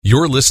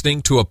You're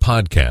listening to a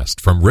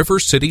podcast from River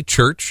City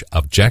Church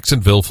of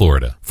Jacksonville,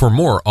 Florida. For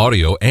more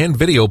audio and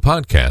video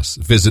podcasts,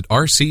 visit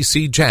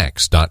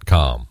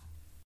rccjax.com.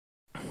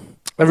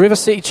 At River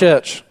City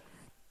Church,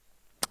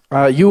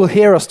 you will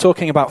hear us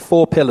talking about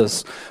 4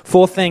 pillars,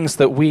 4 things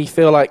that we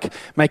feel like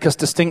make us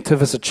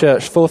distinctive as a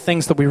church, 4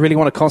 things that we really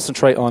want to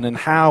concentrate on in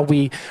how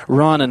we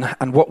run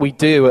and what we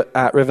do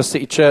at River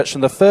City Church.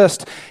 And the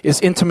first is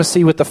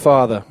intimacy with the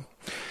Father.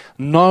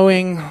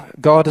 Knowing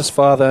God as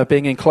Father,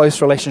 being in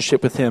close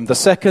relationship with Him. The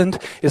second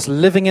is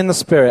living in the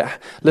Spirit,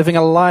 living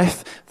a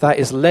life that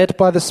is led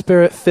by the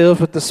Spirit, filled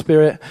with the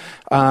Spirit,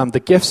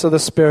 the gifts of the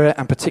Spirit,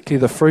 and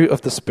particularly the fruit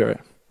of the Spirit.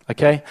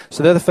 Okay?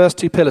 So they're the first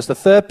 2 pillars. The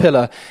third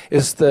pillar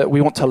is that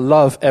we want to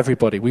love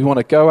everybody. We want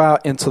to go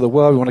out into the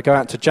world, we want to go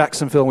out to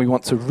Jacksonville, we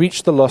want to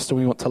reach the lost, and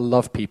we want to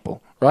love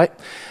people, right?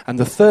 And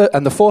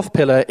the fourth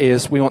pillar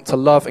is we want to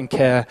love and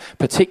care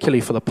particularly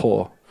for the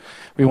poor.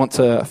 We want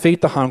to feed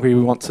the hungry,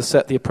 we want to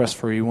set the oppressed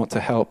free, we want to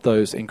help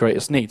those in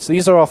greatest need. So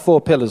these are our 4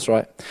 pillars,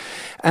 right?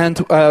 And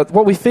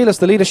what we feel as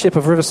the leadership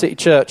of River City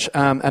Church,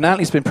 and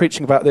Anthony's been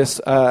preaching about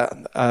this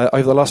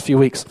over the last few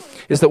weeks,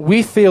 is that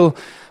we feel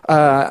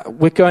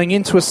we're going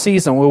into a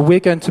season where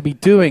we're going to be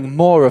doing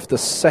more of the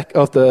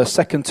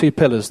second 2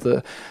 pillars,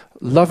 the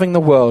loving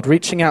the world,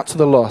 reaching out to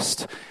the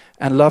lost,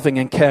 and loving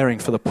and caring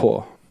for the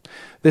poor.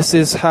 This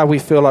is how we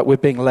feel like we're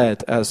being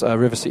led as a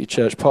River City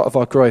Church, part of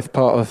our growth,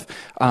 part of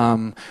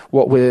how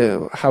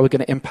we're going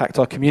to impact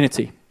our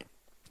community.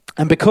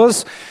 And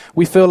because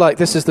we feel like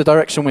this is the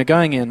direction we're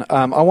going in,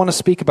 I want to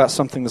speak about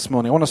something this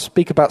morning. I want to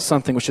speak about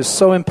something which is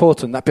so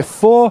important that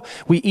before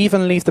we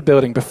even leave the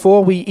building,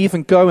 before we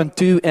even go and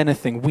do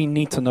anything, we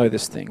need to know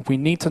this thing. We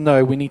need to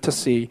know, we need to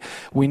see,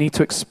 we need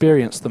to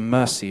experience the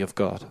mercy of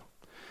God.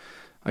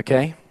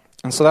 Okay?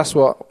 And so that's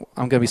what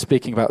I'm going to be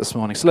speaking about this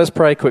morning. So let's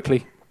pray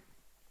quickly.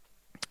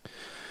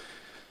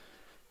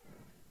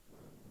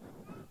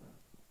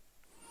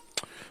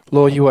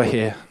 Lord, you are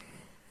here.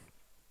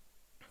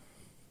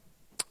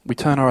 We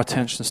turn our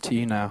attentions to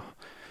you now.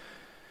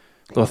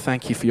 Lord,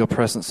 thank you for your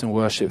presence in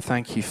worship.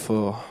 Thank you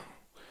for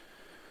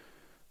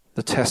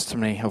the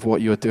testimony of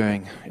what you are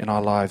doing in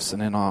our lives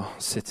and in our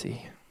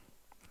city.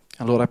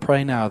 And Lord, I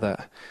pray now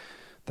that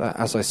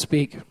as I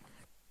speak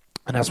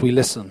and as we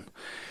listen,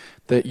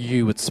 that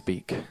you would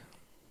speak.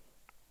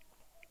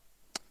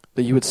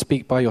 That you would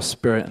speak by your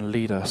Spirit and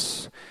lead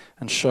us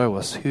and show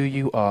us who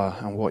you are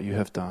and what you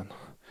have done.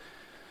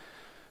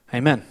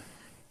 Amen.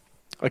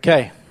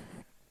 Okay.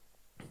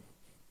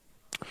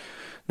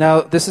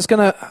 Now, this is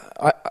going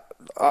to...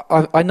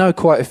 I know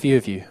quite a few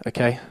of you,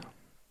 okay?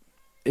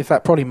 In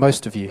fact, probably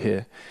most of you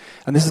here.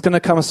 And this is going to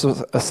come as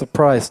a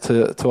surprise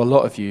to a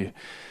lot of you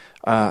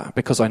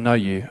because I know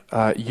you.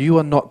 You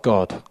are not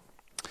God.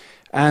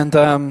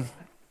 And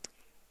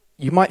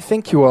you might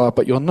think you are,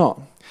 but you're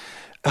not.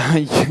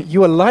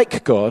 You are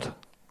like God,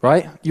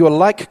 right? You are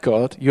like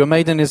God. You are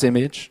made in His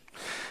image.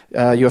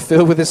 You are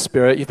filled with His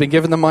Spirit. You've been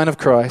given the mind of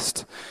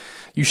Christ.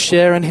 You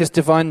share in His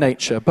divine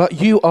nature,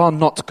 but you are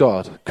not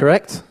God,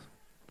 correct?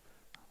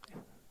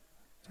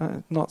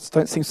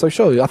 Don't seem so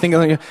sure. I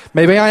think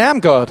maybe I am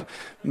God.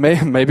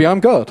 Maybe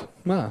I'm God.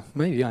 No,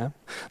 maybe I am.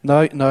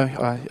 No,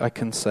 I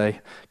can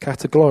say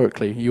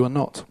categorically, you are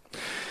not.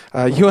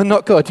 You are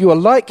not God. You are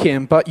like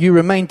Him, but you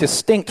remain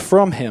distinct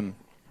from Him.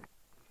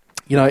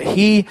 You know,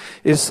 He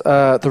is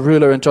the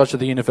ruler and judge of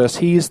the universe.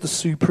 He is the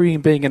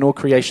supreme being in all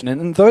creation.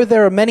 And though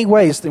there are many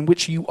ways in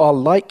which you are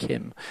like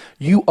Him,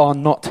 you are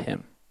not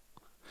Him.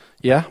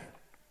 Yeah?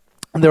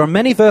 And there are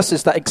many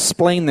verses that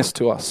explain this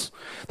to us.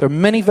 There are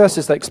many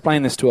verses that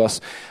explain this to us.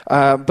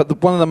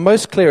 But one of the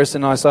most clear is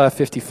in Isaiah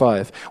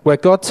 55, where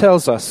God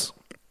tells us,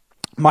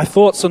 "My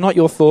thoughts are not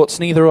your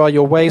thoughts, neither are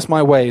your ways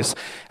my ways.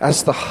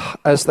 As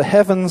the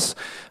heavens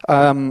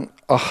are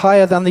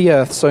higher than the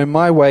earth, so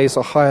my ways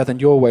are higher than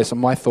your ways,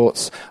 and my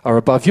thoughts are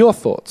above your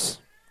thoughts."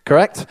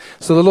 Correct?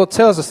 So the Lord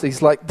tells us,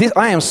 He's like,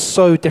 I am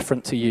so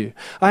different to you.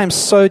 I am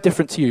so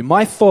different to you.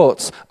 My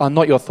thoughts are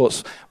not your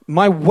thoughts.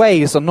 My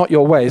ways are not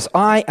your ways.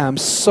 I am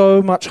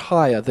so much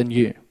higher than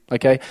you.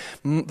 Okay?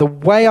 The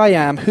way I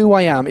am, who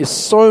I am, is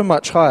so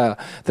much higher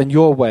than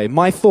your way.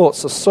 My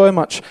thoughts are so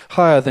much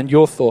higher than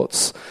your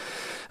thoughts.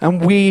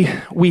 And we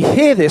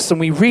hear this and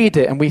we read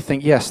it and we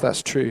think, yes,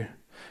 that's true.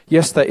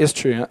 Yes, that is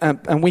true.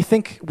 And we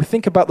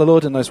think about the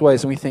Lord in those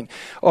ways and we think,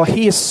 oh,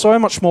 He is so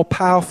much more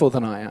powerful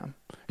than I am.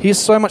 He is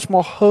so much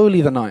more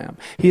holy than I am.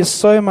 He is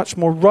so much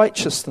more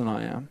righteous than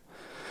I am.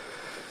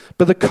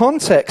 But the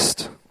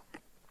context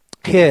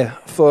here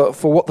for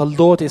what the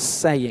Lord is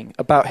saying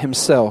about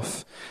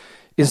Himself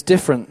is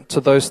different to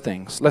those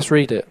things. Let's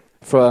read it.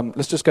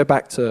 Let's just go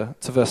back to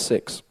verse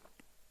 6,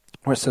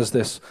 where it says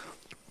this: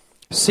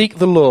 "Seek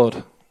the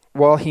Lord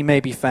while He may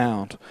be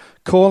found.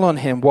 Call on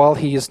Him while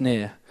He is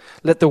near.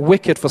 Let the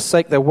wicked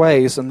forsake their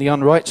ways and the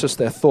unrighteous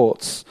their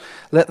thoughts.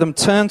 Let them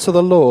turn to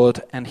the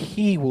Lord, and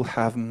He will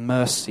have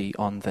mercy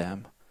on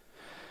them.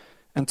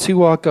 And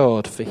to our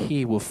God, for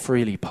He will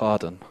freely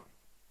pardon.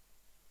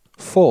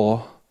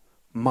 For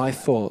My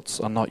thoughts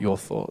are not your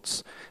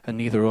thoughts, and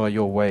neither are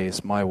your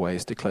ways my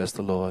ways, declares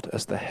the Lord.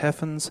 As the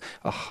heavens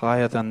are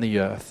higher than the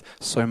earth,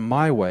 so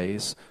my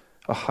ways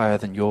are higher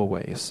than your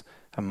ways,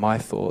 and my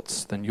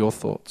thoughts than your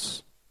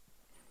thoughts.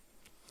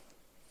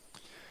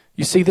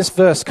 You see, this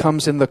verse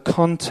comes in the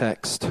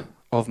context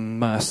of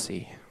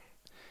mercy.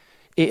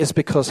 It is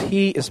because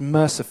he is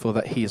merciful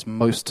that he is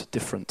most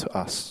different to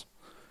us.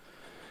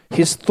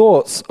 His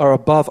thoughts are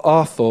above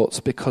our thoughts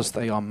because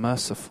they are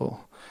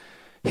merciful.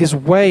 His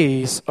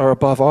ways are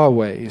above our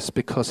ways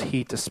because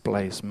he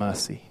displays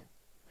mercy.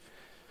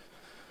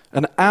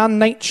 And our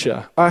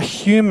nature, our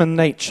human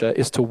nature,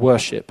 is to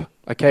worship.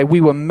 Okay, we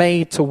were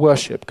made to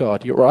worship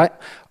God, you're right?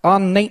 Our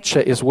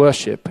nature is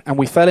worship, and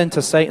we fell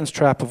into Satan's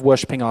trap of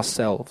worshiping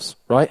ourselves,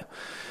 right?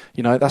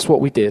 You know, that's what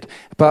we did.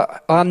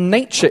 But our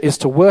nature is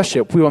to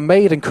worship. We were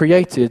made and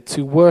created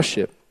to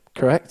worship,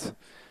 correct?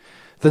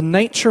 The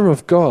nature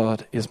of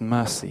God is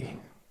mercy.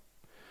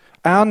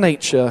 Our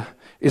nature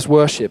is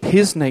worship.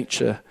 His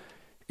nature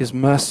is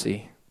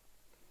mercy.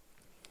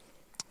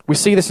 We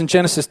see this in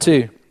Genesis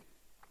 2.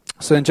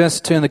 So in Genesis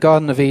 2 in the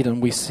Garden of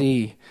Eden, we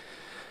see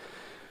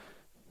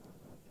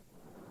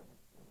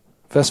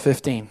verse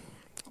 15.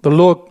 The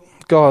Lord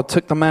God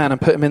took the man and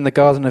put him in the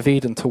Garden of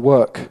Eden to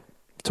work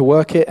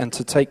it and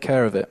to take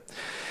care of it.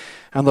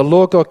 And the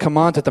Lord God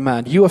commanded the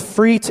man, you are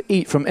free to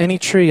eat from any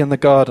tree in the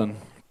garden,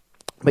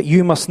 but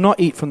you must not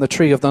eat from the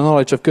tree of the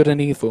knowledge of good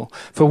and evil,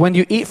 for when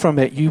you eat from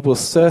it, you will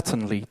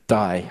certainly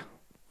die.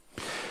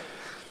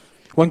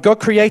 When God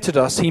created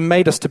us, he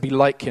made us to be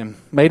like him,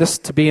 made us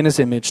to be in his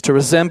image, to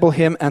resemble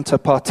him and to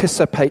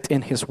participate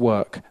in his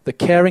work, the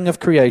caring of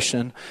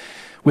creation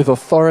with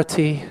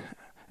authority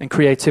and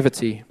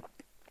creativity.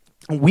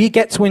 And we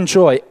get to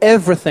enjoy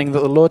everything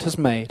that the Lord has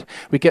made.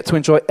 We get to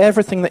enjoy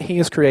everything that he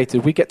has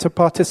created. We get to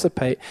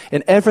participate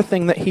in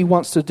everything that he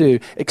wants to do,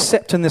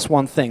 except in this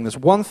one thing. There's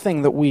one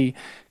thing that we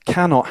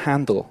cannot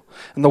handle.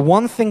 And the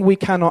one thing we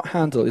cannot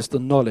handle is the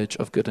knowledge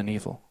of good and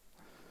evil.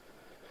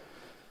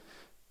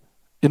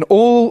 In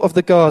all of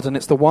the garden,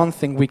 it's the one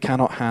thing we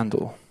cannot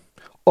handle.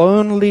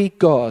 Only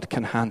God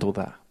can handle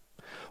that.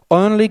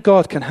 Only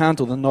God can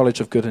handle the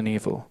knowledge of good and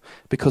evil,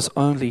 because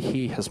only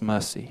he has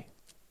mercy.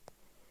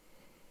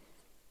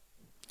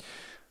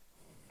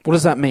 What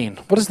does that mean?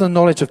 What does the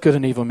knowledge of good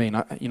and evil mean?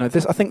 I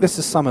think this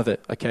is some of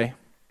it, okay?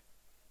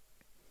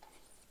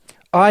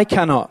 I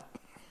cannot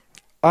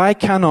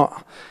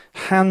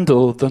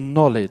handle the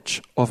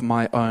knowledge of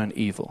my own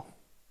evil.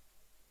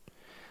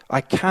 I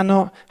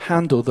cannot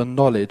handle the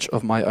knowledge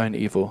of my own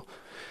evil.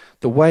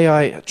 The way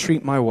I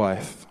treat my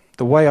wife,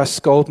 the way I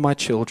scold my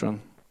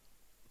children,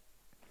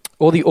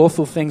 all the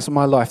awful things in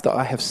my life that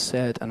I have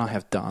said and I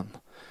have done,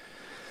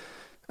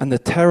 and the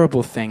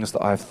terrible things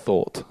that I've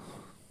thought.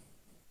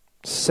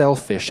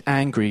 Selfish,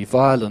 angry,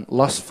 violent,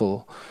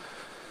 lustful,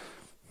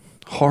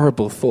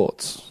 horrible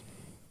thoughts.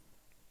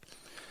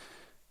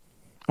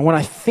 And when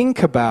I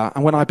think about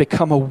and when I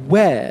become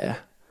aware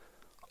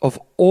of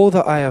all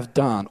that I have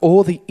done,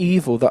 all the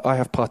evil that I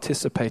have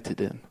participated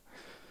in,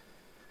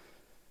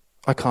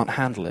 I can't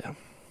handle it.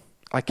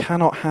 I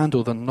cannot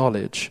handle the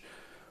knowledge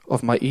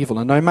of my evil.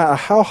 And no matter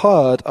how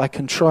hard I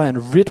can try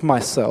and rid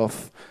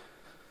myself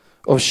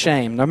of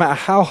shame, no matter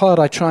how hard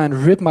I try and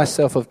rid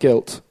myself of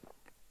guilt,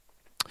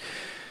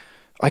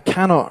 I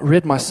cannot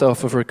rid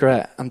myself of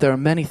regret. And there are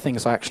many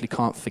things I actually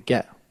can't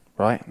forget,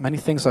 right? Many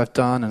things I've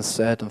done and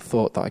said and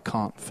thought that I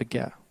can't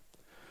forget.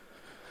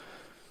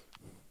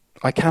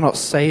 I cannot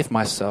save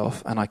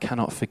myself and I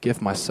cannot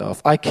forgive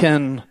myself. I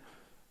can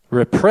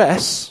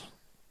repress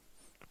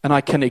and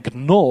I can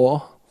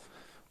ignore,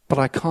 but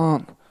I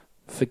can't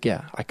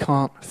forget. I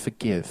can't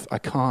forgive. I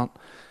can't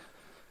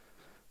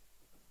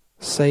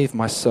save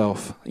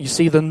myself. You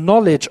see, the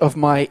knowledge of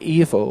my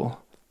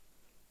evil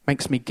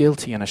makes me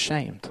guilty and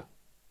ashamed.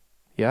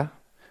 Yeah?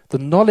 The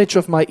knowledge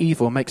of my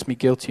evil makes me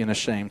guilty and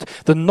ashamed.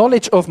 The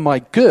knowledge of my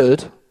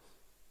good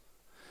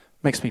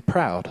makes me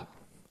proud.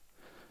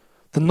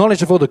 The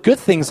knowledge of all the good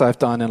things I've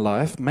done in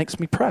life makes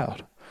me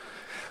proud.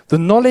 The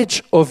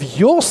knowledge of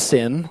your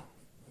sin,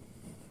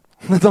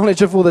 the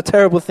knowledge of all the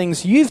terrible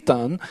things you've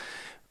done,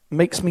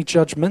 makes me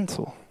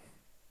judgmental.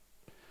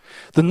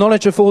 The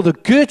knowledge of all the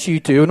good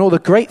you do and all the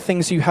great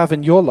things you have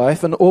in your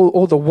life and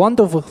all the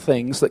wonderful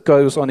things that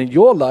goes on in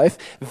your life,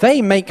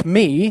 they make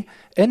me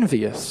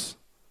envious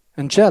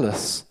and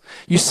jealous.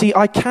 You see,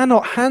 I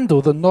cannot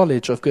handle the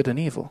knowledge of good and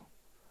evil.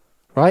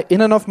 Right?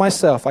 In and of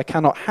myself, I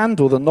cannot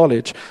handle the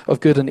knowledge of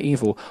good and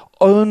evil.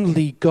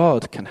 Only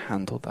God can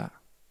handle that.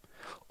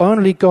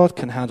 Only God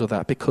can handle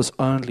that because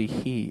only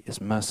he is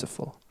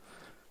merciful.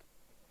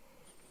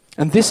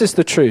 And this is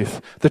the truth.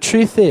 The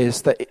truth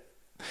is that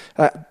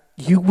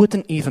you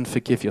wouldn't even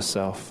forgive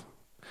yourself.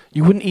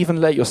 You wouldn't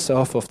even let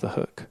yourself off the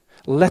hook,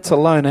 let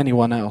alone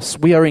anyone else.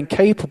 We are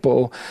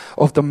incapable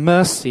of the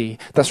mercy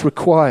that's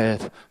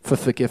required for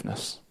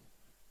forgiveness.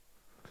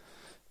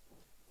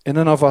 In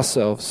and of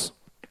ourselves,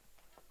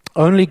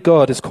 only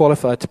God is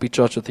qualified to be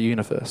judge of the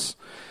universe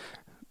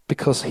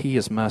because he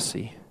is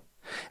mercy.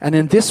 And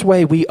in this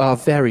way, we are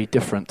very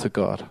different to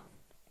God.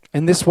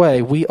 In this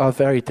way, we are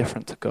very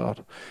different to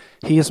God.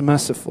 He is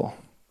merciful.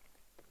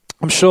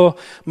 I'm sure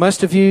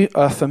most of you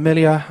are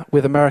familiar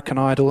with American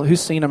Idol.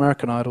 Who's seen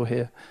American Idol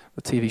here?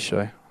 The TV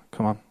show.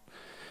 Come on.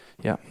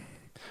 Yeah.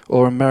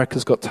 Or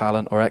America's Got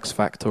Talent, or X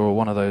Factor, or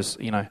one of those,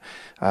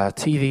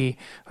 TV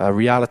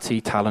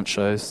reality talent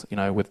shows,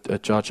 with a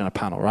judge and a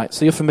panel, right?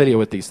 So you're familiar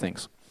with these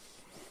things.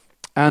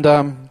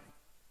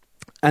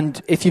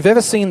 And if you've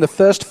ever seen the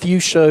first few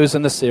shows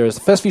in the series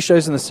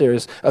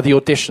are the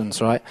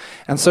auditions, right?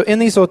 And so in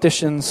these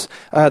auditions,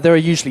 there are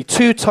usually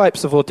two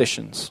types of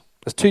auditions.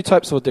 There's two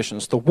types of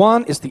auditions. The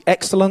one is the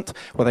excellent,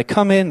 where they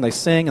come in, they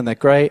sing, and they're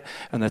great,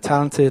 and they're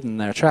talented, and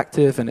they're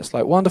attractive, and it's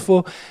like,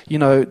 wonderful,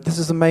 this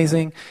is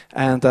amazing,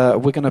 and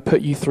we're going to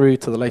put you through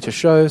to the later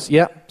shows.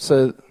 Yeah,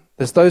 so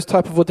there's those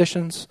type of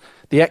auditions,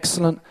 the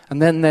excellent,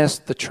 and then there's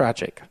the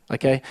tragic,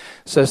 okay?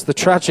 So it's the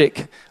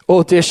tragic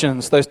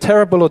auditions, those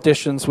terrible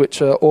auditions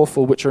which are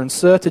awful, which are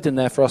inserted in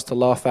there for us to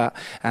laugh at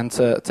and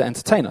to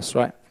entertain us,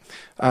 right?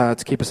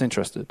 To keep us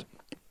interested.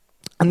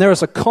 And there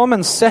is a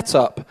common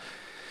setup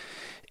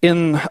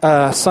in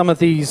some of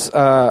these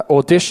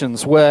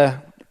auditions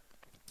where,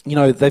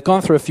 they've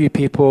gone through a few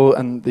people,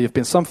 and there have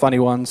been some funny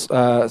ones,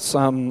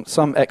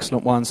 some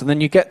excellent ones, and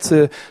then you get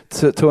to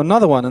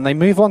another one, and they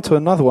move on to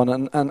another one,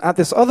 and at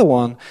this other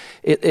one,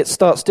 it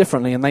starts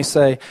differently, and they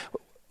say,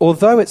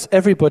 although it's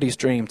everybody's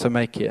dream to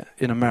make it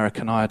in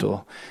American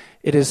Idol,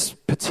 it is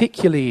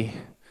particularly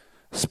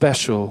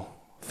special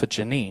for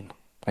Janine,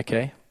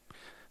 okay?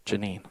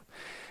 Janine.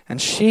 And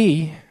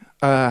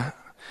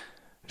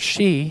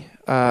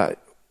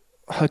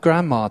her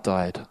grandma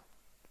died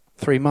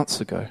 3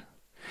 months ago.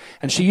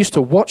 And she used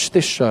to watch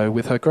this show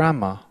with her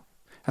grandma.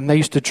 And they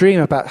used to dream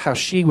about how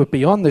she would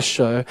be on this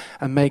show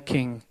and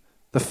making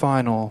the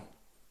final,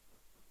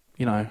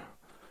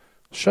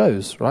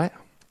 shows, right?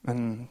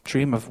 And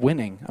dream of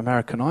winning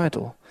American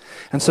Idol.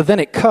 And so then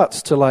it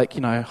cuts to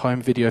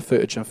home video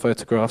footage and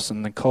photographs,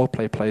 and then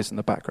Coldplay plays in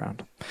the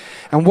background.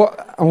 And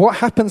what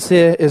happens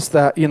here is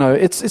that,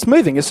 it's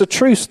moving. It's a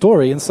true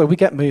story, and so we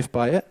get moved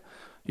by it.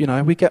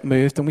 We get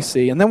moved and we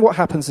see. And then what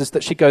happens is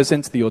that she goes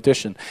into the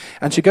audition.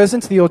 And she goes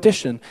into the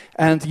audition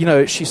and,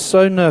 she's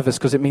so nervous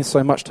because it means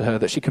so much to her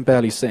that she can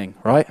barely sing,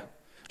 right?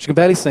 She can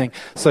barely sing.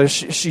 So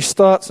she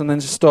starts and then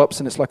just stops,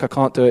 and it's like, I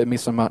can't do it. It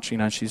means so much,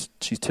 and she's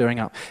tearing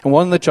up. And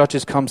one of the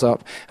judges comes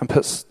up and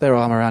puts their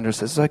arm around her and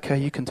says, it's okay,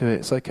 you can do it.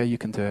 It's okay, you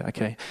can do it.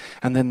 Okay.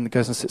 And then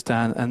goes and sits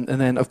down. And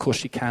then, of course,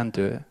 she can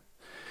do it.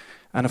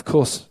 And, of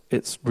course,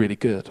 it's really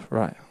good,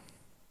 right?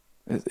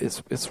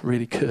 It's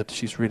really good.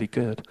 She's really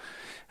good.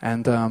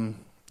 And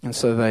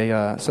so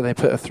they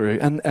put her through,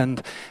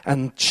 and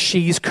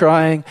she's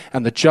crying,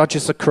 and the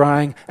judges are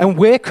crying, and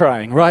we're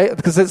crying, right?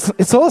 Because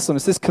it's awesome.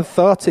 It's this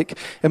cathartic,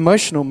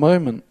 emotional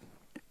moment.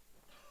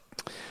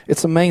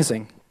 It's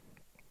amazing.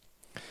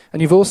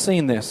 And you've all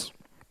seen this,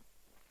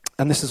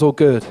 and this is all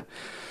good,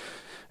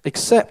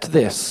 except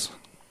this.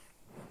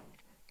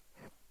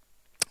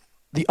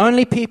 The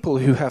only people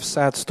who have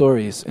sad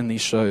stories in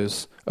these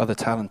shows are the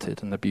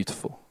talented and the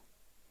beautiful.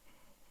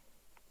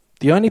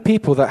 The only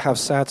people that have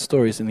sad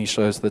stories in these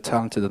shows are the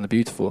talented and the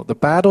beautiful. The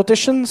bad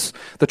auditions,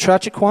 the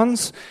tragic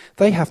ones,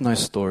 they have no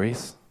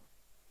stories.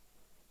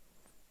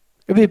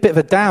 It would be a bit of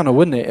a downer,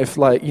 wouldn't it, if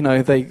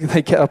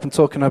they get up and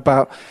talking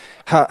about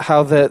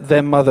how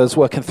their mother's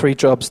working 3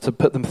 jobs to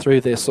put them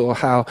through this, or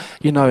how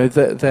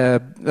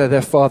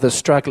their father's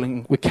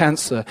struggling with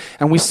cancer,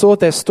 and we saw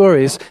their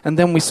stories and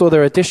then we saw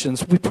their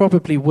auditions. We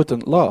probably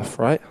wouldn't laugh,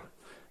 right?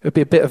 It would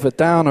be a bit of a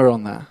downer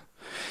on that.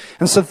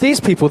 And so these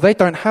people, they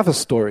don't have a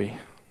story.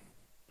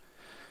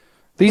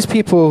 These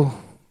people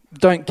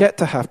don't get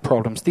to have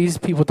problems. These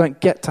people don't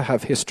get to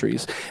have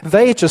histories.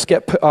 They just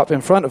get put up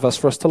in front of us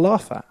for us to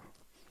laugh at.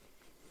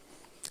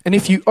 And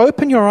if you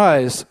open your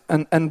eyes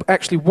and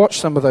actually watch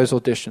some of those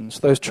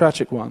auditions, those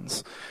tragic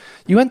ones,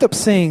 you end up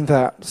seeing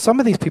that some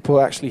of these people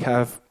actually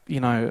have,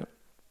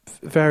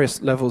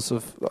 various levels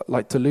of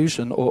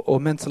delusion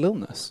or mental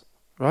illness,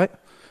 right?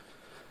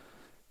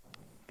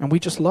 And we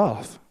just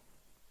laugh.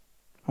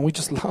 And we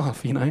just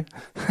laugh,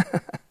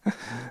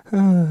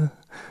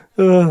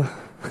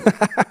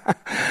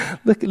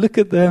 Look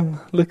at them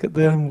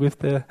with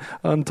their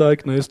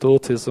undiagnosed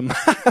autism.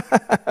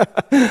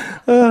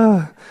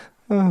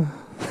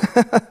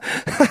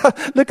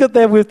 Look at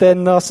them with their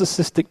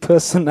narcissistic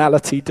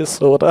personality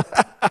disorder.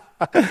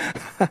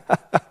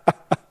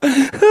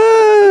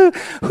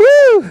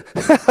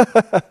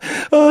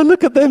 Oh,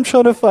 look at them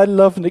trying to find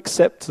love and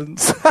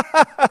acceptance.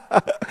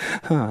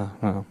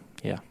 Well,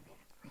 yeah.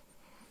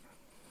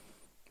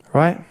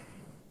 Right?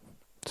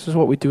 This is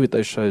what we do with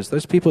those shows.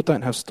 Those people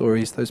don't have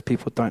stories. Those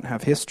people don't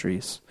have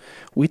histories.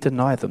 We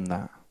deny them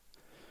that.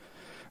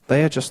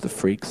 They are just the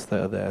freaks that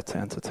are there to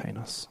entertain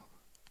us.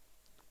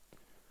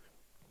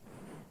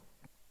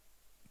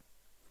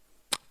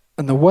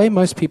 And the way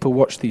most people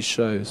watch these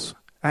shows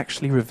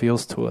actually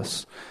reveals to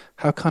us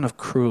how kind of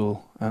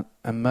cruel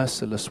and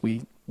merciless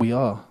we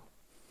are.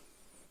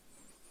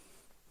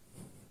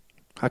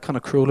 How kind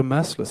of cruel and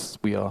merciless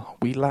we are.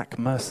 We lack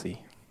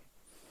mercy.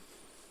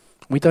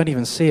 We don't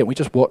even see it. We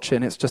just watch it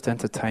and it's just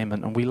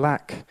entertainment, and we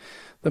lack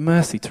the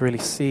mercy to really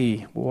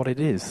see what it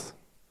is.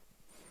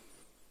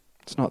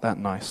 It's not that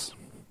nice.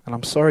 And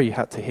I'm sorry you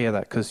had to hear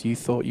that because you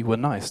thought you were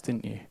nice,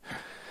 didn't you?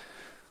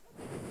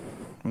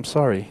 I'm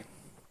sorry.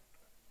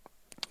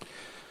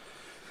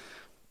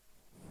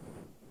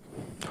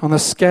 On the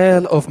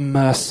scale of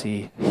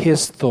mercy,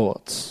 his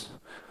thoughts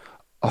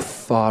are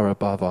far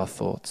above our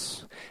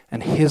thoughts,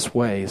 and his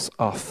ways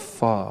are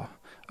far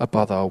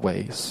above our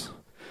ways.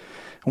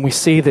 And we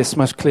see this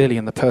most clearly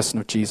in the person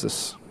of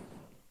Jesus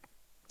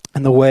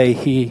and the way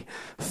he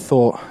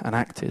thought and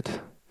acted.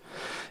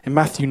 In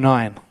Matthew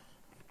 9,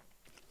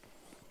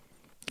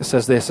 it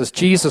says this: as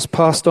Jesus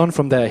passed on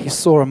from there, he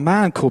saw a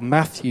man called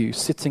Matthew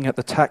sitting at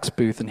the tax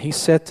booth, and he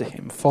said to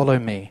him, "Follow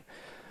me."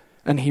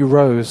 And he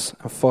rose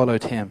and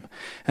followed him.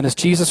 And as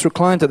Jesus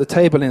reclined at the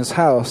table in his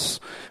house,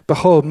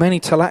 behold, many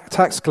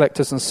tax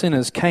collectors and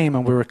sinners came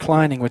and were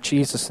reclining with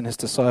Jesus and his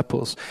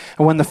disciples.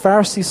 And when the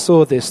Pharisees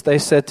saw this, they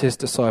said to his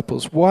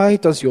disciples, "Why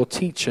does your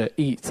teacher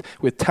eat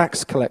with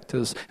tax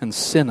collectors and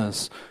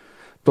sinners?"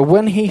 But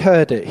when he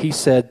heard it, he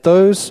said,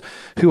 "Those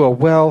who are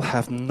well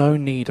have no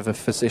need of a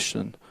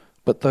physician,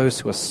 but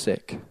those who are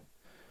sick.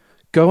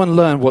 Go and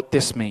learn what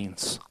this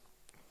means.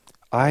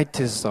 I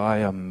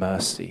desire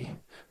mercy,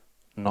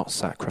 not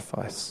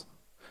sacrifice.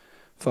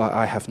 For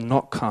I have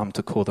not come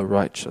to call the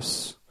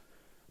righteous,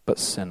 but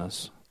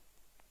sinners."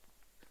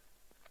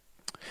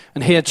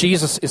 And here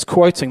Jesus is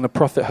quoting the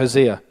prophet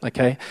Hosea,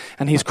 okay?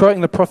 And he's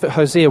quoting the prophet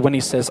Hosea when he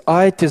says,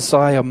 "I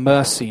desire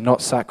mercy,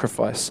 not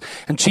sacrifice."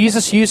 And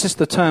Jesus uses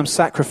the term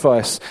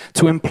sacrifice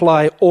to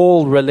imply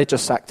all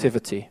religious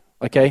activity,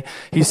 okay?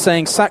 He's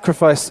saying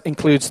sacrifice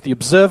includes the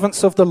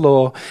observance of the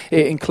law,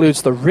 it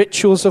includes the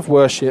rituals of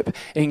worship,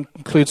 it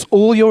includes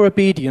all your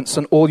obedience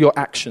and all your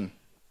action.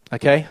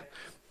 Okay?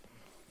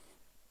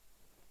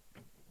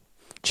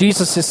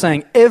 Jesus is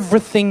saying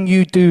everything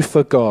you do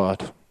for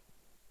God,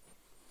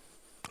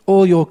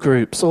 all your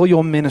groups, all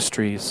your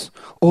ministries,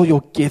 all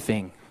your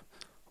giving,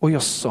 all your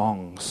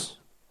songs,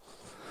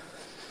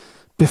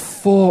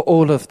 before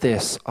all of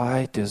this,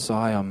 I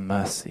desire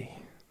mercy.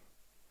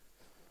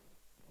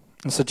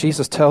 And so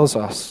Jesus tells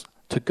us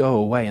to go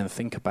away and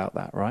think about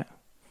that, right?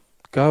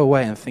 Go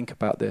away and think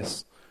about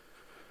this.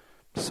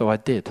 So I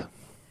did.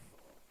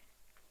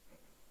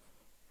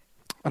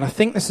 And I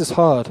think this is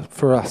hard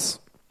for us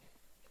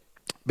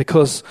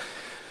because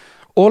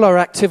all our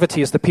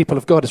activity as the people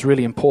of God is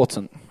really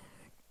important.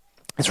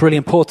 It's really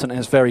important and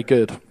it's very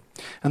good.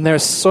 And there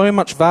is so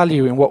much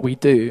value in what we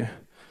do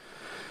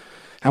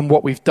and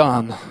what we've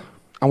done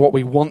and what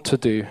we want to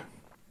do.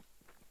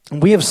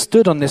 And we have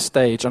stood on this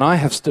stage, and I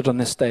have stood on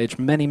this stage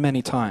many,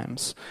 many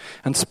times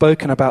and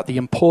spoken about the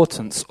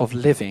importance of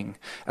living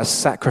as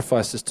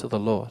sacrifices to the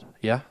Lord,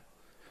 yeah?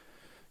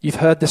 You've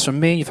heard this from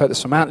me, you've heard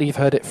this from Antley, you've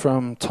heard it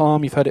from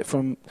Tom, you've heard it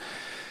from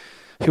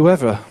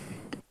whoever.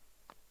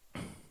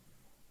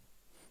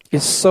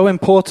 It's so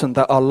important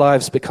that our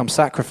lives become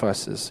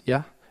sacrifices,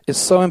 yeah? It's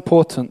so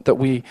important that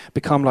we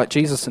become like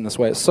Jesus in this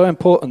way. It's so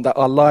important that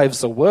our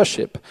lives are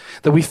worship,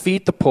 that we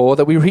feed the poor,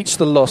 that we reach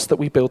the lost, that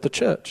we build the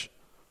church,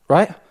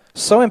 right?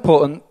 So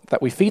important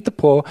that we feed the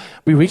poor,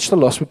 we reach the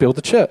lost, we build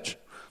the church.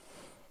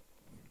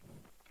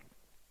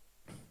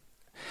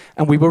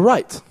 And we were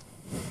right.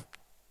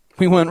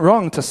 We weren't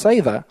wrong to say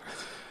that.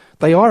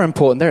 They are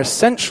important, they're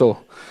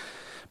essential,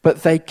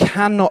 but they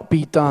cannot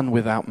be done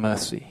without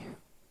mercy.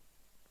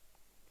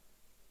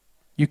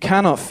 You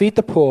cannot feed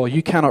the poor,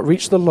 you cannot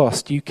reach the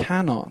lost, you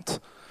cannot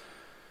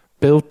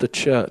build the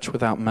church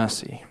without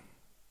mercy.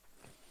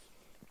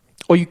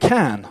 Or you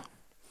can,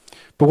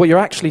 but what you're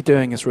actually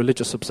doing is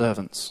religious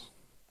observance.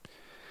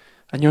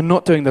 And you're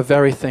not doing the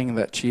very thing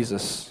that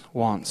Jesus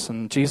wants.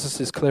 And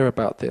Jesus is clear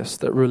about this,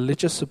 that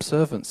religious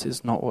observance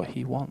is not what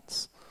he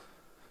wants.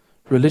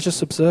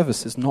 Religious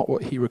observance is not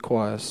what he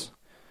requires.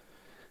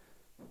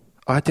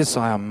 I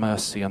desire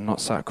mercy and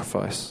not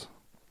sacrifice.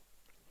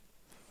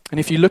 And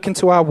if you look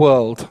into our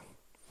world,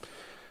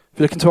 if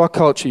you look into our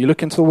culture, you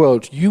look into the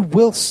world, you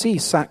will see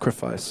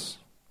sacrifice.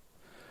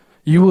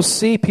 You will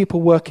see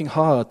people working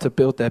hard to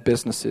build their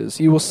businesses.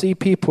 You will see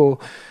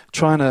people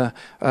trying to,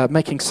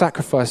 making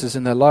sacrifices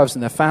in their lives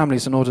and their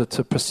families in order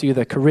to pursue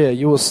their career.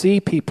 You will see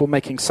people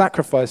making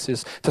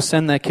sacrifices to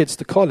send their kids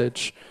to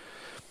college.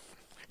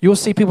 You will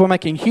see people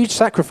making huge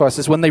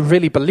sacrifices when they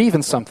really believe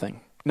in something.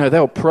 You know,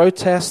 they'll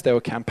protest, they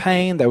will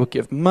campaign, they will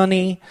give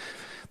money,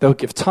 they will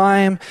give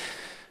time.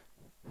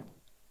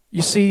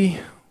 You see,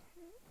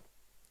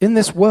 in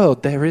this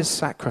world, there is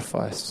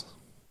sacrifice.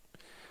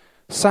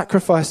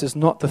 Sacrifice is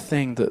not the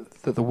thing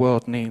that the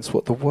world needs.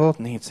 What the world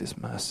needs is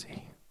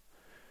mercy.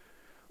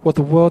 What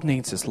the world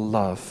needs is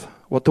love.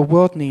 What the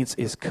world needs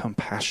is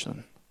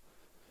compassion.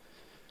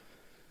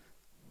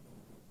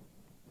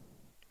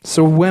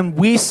 So when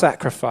we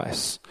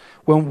sacrifice,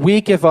 when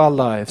we give our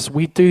lives,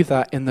 we do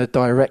that in the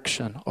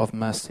direction of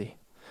mercy.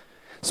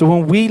 So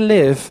when we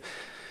live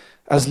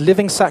as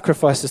living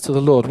sacrifices to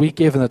the Lord, we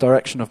give in the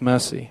direction of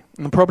mercy.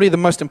 And probably the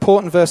most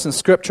important verse in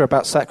Scripture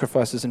about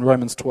sacrifice is in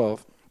Romans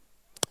 12.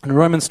 In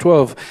Romans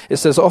 12, it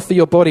says, offer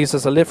your bodies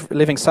as a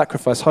living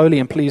sacrifice, holy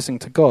and pleasing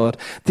to God.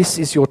 This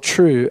is your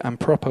true and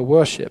proper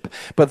worship.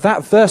 But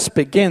that verse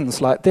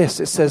begins like this.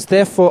 It says,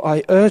 therefore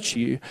I urge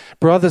you,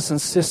 brothers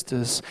and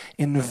sisters,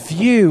 in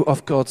view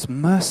of God's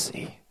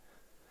mercy.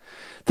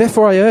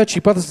 Therefore I urge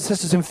you, brothers and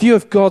sisters, in view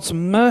of God's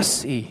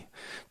mercy,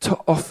 to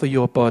offer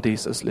your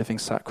bodies as living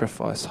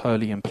sacrifice,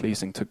 holy and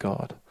pleasing to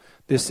God.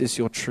 This is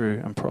your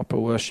true and proper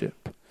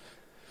worship.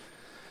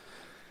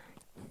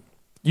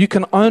 You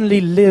can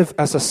only live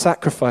as a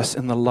sacrifice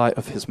in the light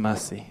of his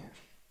mercy.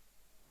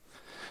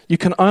 You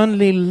can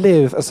only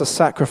live as a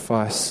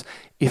sacrifice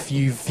if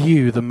you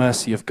view the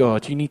mercy of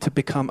God. You need to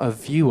become a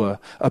viewer,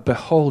 a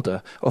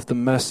beholder of the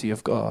mercy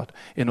of God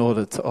in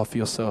order to offer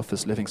yourself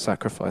as living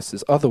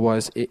sacrifices.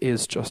 Otherwise, it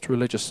is just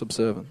religious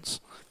observance.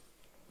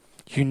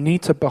 You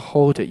need to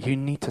behold it. You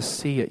need to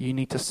see it. You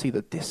need to see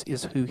that this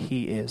is who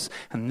he is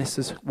and this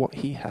is what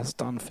he has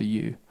done for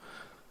you.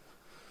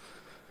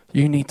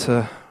 You need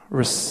to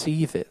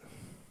receive it.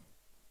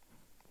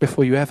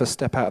 Before you ever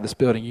step out of this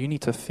building, you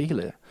need to feel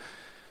it.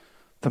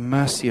 The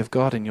mercy of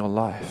God in your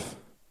life.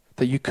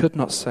 That you could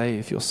not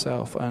save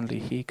yourself, only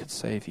he could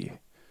save you.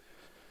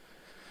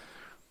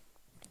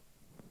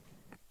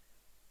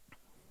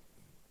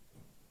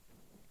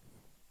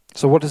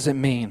 So what does it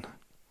mean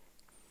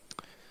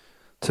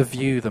to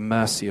view the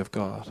mercy of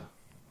God?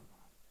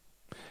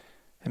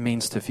 It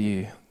means to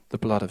view the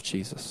blood of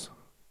Jesus.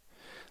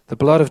 The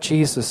blood of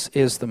Jesus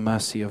is the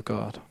mercy of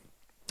God.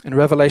 In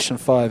Revelation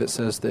 5 it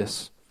says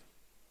this,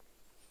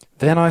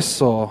 then I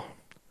saw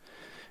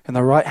in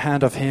the right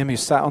hand of him who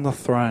sat on the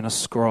throne a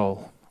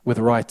scroll with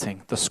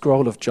writing, the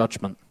scroll of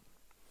judgment,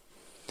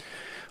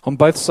 on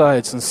both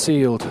sides and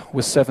sealed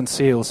with 7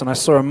 seals. And I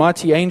saw a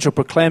mighty angel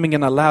proclaiming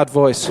in a loud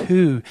voice,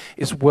 who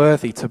is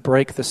worthy to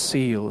break the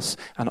seals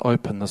and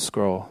open the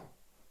scroll?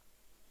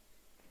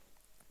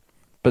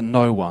 But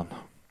no one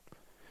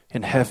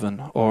in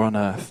heaven or on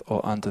earth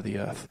or under the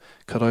earth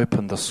could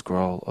open the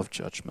scroll of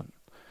judgment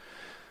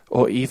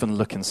or even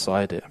look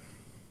inside it.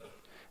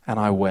 And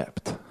I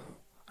wept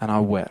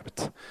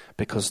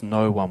because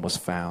no one was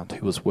found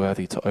who was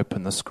worthy to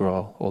open the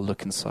scroll or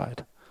look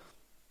inside.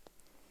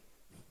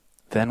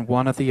 Then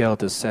one of the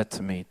elders said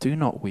to me, do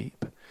not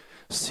weep.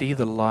 See,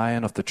 the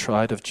Lion of the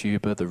tribe of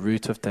Judah, the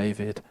Root of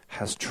David,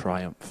 has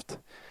triumphed,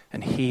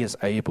 and he is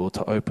able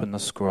to open the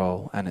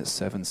scroll and its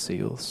 7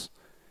 seals.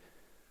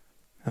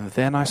 And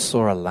then I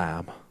saw a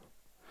lamb,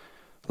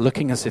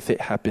 looking as if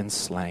it had been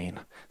slain,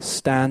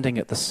 standing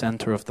at the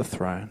center of the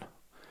throne,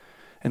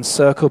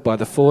 encircled by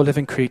the 4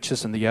 living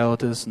creatures and the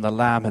elders, and the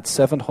Lamb had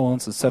 7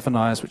 horns and 7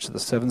 eyes, which are the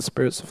 7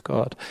 spirits of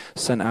God,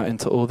 sent out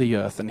into all the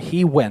earth. And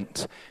he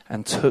went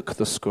and took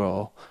the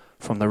scroll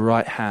from the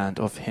right hand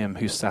of him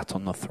who sat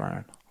on the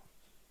throne.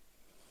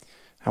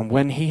 And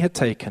when he had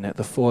taken it,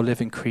 the 4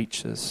 living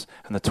creatures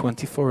and the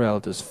 24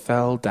 elders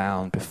fell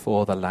down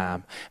before the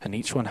Lamb, and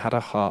each one had a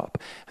harp,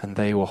 and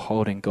they were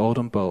holding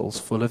golden bowls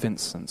full of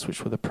incense,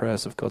 which were the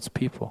prayers of God's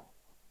people.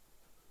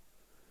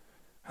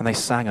 And they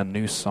sang a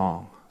new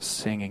song,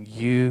 singing,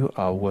 you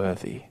are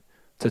worthy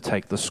to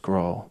take the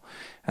scroll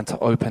and to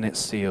open its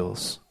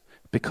seals,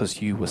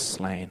 because you were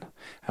slain,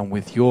 and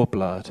with your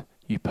blood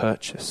you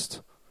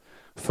purchased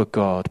for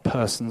God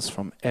persons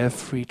from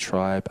every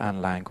tribe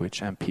and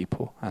language and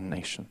people and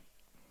nation.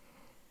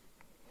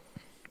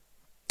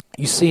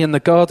 You see, in the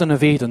Garden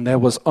of Eden, there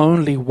was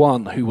only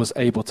one who was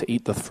able to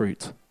eat the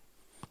fruit.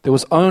 There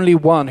was only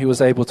one who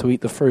was able to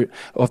eat the fruit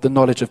of the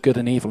knowledge of good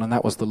and evil, and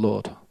that was the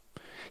Lord.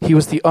 He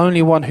was the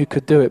only one who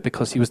could do it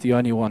because he was the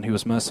only one who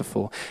was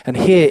merciful. And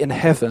here in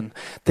heaven,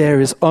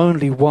 there is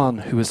only one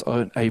who is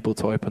able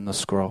to open the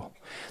scroll.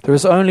 There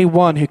is only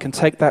one who can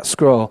take that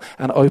scroll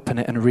and open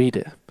it and read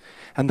it.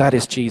 And that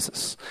is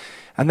Jesus.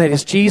 And that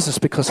is Jesus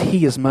because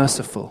he is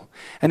merciful.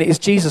 And it is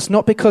Jesus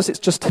not because it's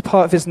just a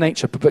part of his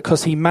nature, but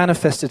because he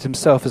manifested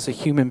himself as a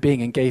human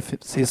being and gave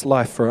his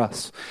life for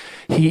us.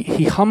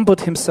 He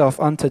humbled himself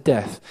unto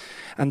death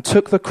and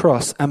took the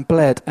cross and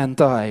bled and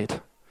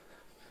died.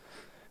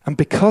 And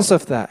because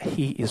of that,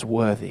 he is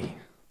worthy.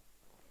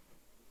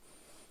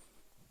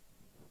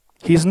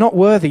 He is not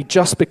worthy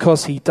just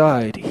because he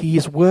died. He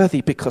is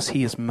worthy because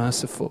he is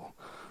merciful.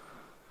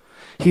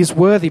 He is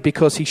worthy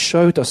because he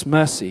showed us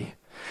mercy.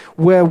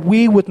 Where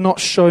we would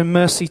not show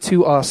mercy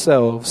to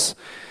ourselves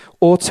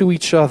or to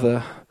each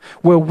other,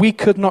 where we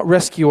could not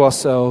rescue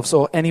ourselves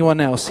or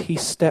anyone else, he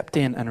stepped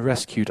in and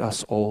rescued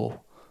us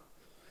all.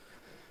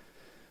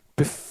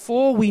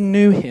 Before we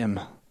knew him,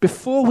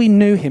 before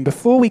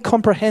we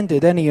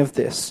comprehended any of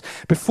this,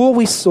 before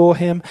we saw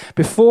him,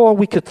 before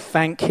we could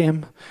thank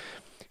him,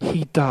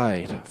 he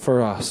died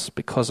for us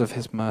because of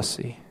his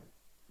mercy.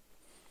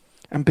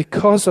 And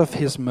because of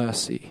his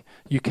mercy,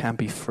 you can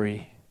be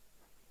free.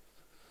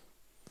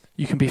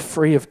 You can be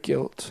free of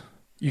guilt.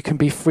 You can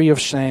be free of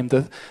shame.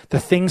 The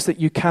things that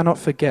you cannot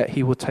forget,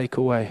 he will take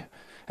away.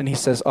 And he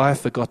says, I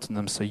have forgotten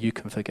them so you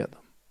can forget them.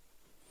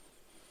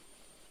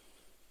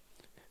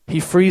 He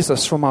frees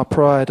us from our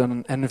pride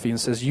and envy and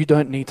says, you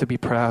don't need to be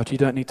proud, you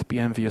don't need to be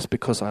envious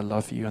because I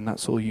love you and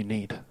that's all you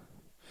need.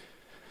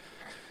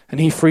 And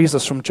he frees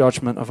us from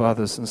judgment of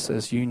others and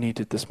says, you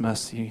needed this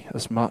mercy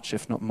as much,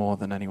 if not more,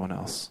 than anyone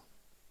else.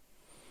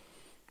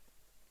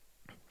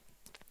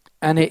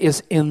 And it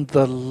is in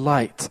the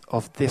light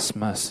of this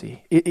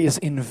mercy. It is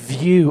in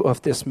view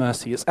of this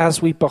mercy. It's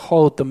as we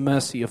behold the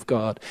mercy of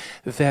God,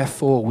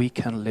 therefore we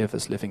can live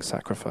as living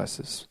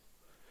sacrifices.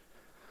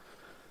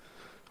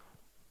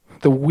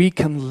 That we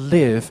can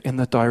live in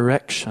the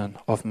direction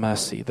of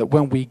mercy. That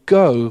when we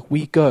go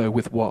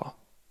with what?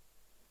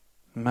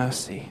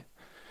 Mercy.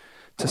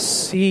 To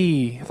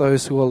see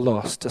those who are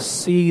lost, to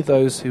see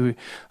those who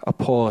are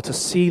poor, to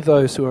see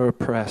those who are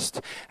oppressed,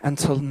 and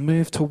to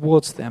move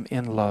towards them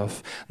in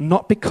love.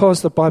 Not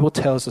because the Bible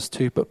tells us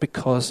to, but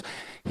because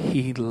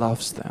he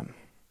loves them.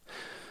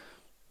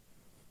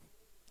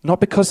 Not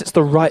because it's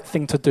the right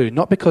thing to do,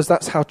 not because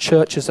that's how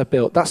churches are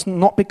built. That's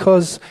not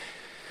because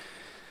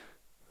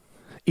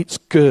it's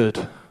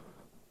good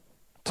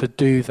to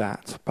do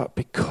that, but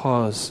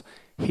because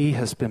he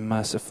has been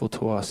merciful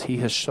to us. He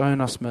has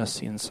shown us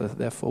mercy, and so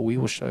therefore we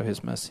will show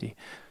his mercy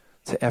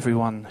to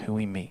everyone who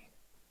we meet.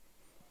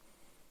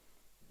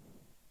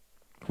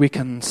 We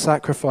can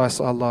sacrifice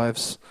our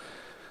lives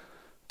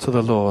to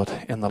the Lord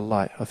in the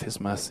light of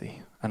his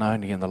mercy, and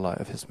only in the light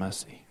of his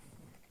mercy.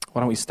 Why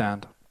don't we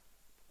stand?